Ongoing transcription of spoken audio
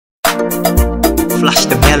flash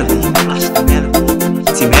the melody,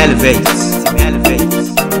 team elevates.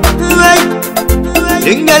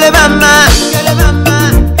 Dingale mama,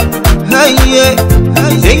 hey yeah,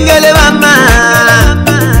 dingale mama,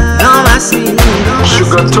 no mercy,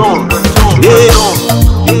 Sugar tone, yeah.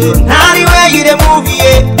 Now the way you the move,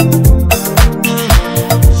 yeah,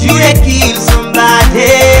 you the kill somebody,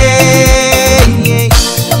 yeah.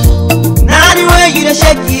 Now the way you the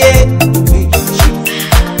shake, yeah,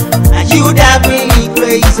 and you drive me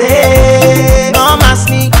crazy. No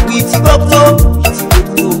mercy, with you go.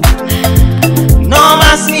 No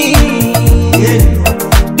mass me,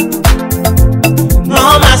 no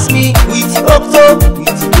mass me, with Octo,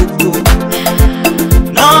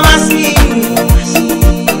 no mass me.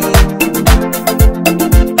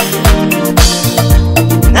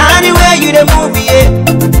 Now the way you the movie, yeah.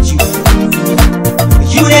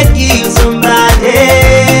 You that kill somebody.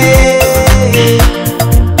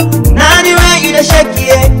 Now the way you the shake,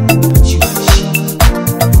 yeah.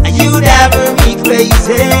 You drive me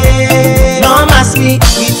crazy. No mass me,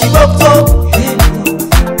 with you up to.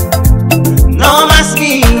 No mass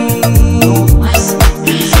me,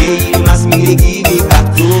 say you mass me, they give me back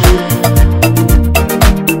to.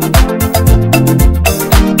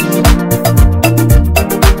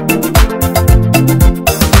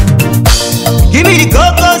 Give me the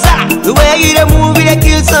cocoa, the way you the movie that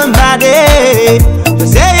kill somebody.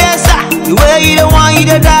 Just say yes, the way you the one you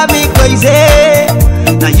that drive me crazy.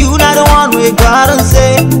 Now you not the one we gotta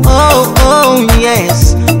say, oh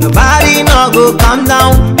yes. Nobody no go come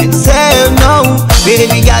down and say no.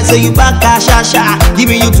 Baby girl say you back a sha. Give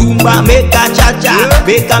me you tumba, make a cha-cha.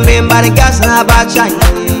 Make a member the gas and a bacha.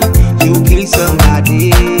 You kill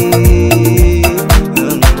somebody.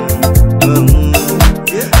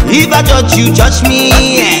 If I touch you, touch me.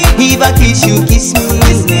 If I kiss you, kiss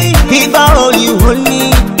me. If I hold you, hold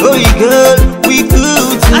me. Oh girl, we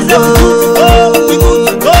good to go.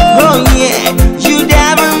 Oh yeah, you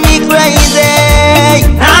driving me crazy.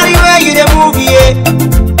 How the way you the movie, yeah.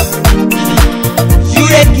 You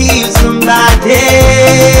the kill somebody,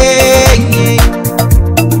 yeah.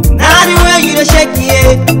 Now the way you the shake,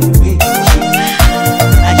 yeah.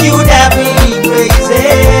 And you driving me crazy.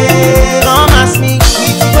 No mass me,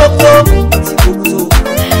 it's coco.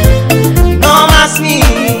 No mass me,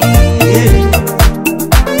 yeah.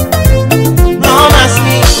 No mass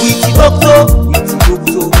me, it's coco.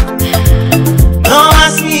 No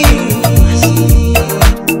mass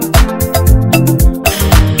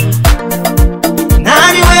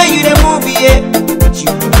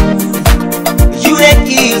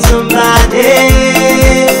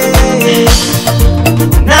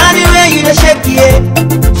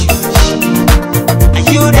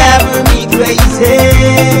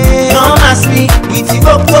me, with you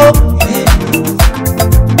up to.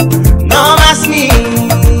 No mass me,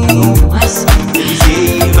 say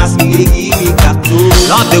you mass me, they give me cap to.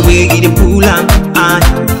 Love the way you the pull am,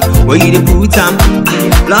 where you the put am.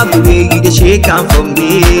 Love the way you the shake am for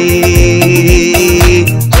me.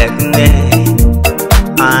 Check me,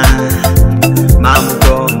 mom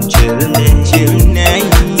come chillin'.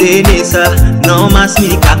 Denisa, no mass me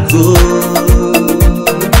cap to.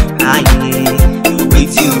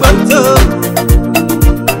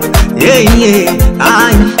 Yeah,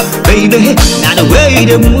 baby. Now the way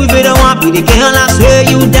you move it, I want me the girl. I swear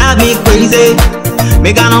you drive me crazy.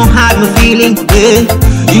 Make I don't hide my feeling. Yeah,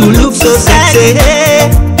 you look so sexy.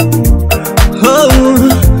 Oh,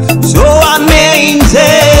 so amazing.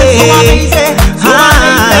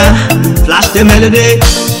 Flash the melody.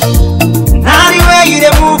 Now the way you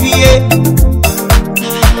move it, yeah.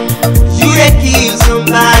 You that kill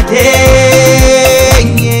somebody.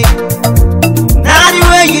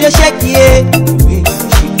 You the shake, yeah.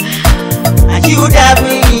 And you drive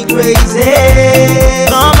me crazy.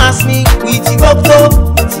 No mass me, with you up to.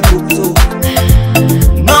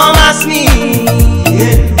 No mass me,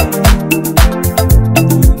 yeah.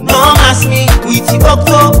 No mass me, with you up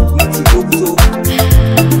to.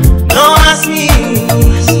 No mass me.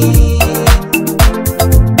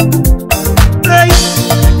 Hey,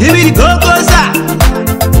 give me the cocoa,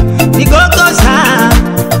 the cocoa.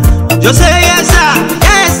 Just say yes, sir.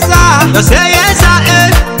 Just say yes, sir, eh.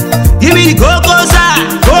 Give me the cocoa,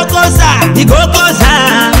 the cocoa.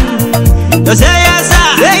 Just say yes, sir.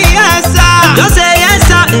 Say yes, sir. Just say yes,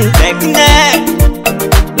 sir, eh. Take me,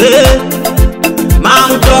 eh.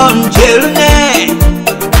 Mountain chillin'.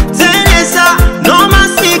 Say yes, sir. No man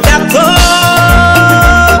speak at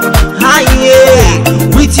all. Hi, yeah.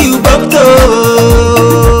 With you, both.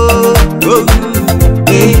 Oh,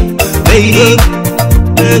 eh, lady,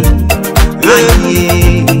 eh.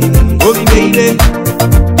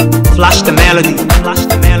 Flash the melody.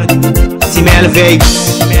 Team Elevate.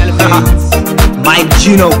 Mike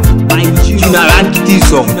Gino. Gino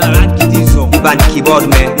Rankitizo. You by the keyboard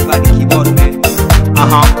man.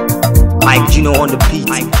 Mike Gino on the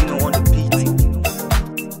beat.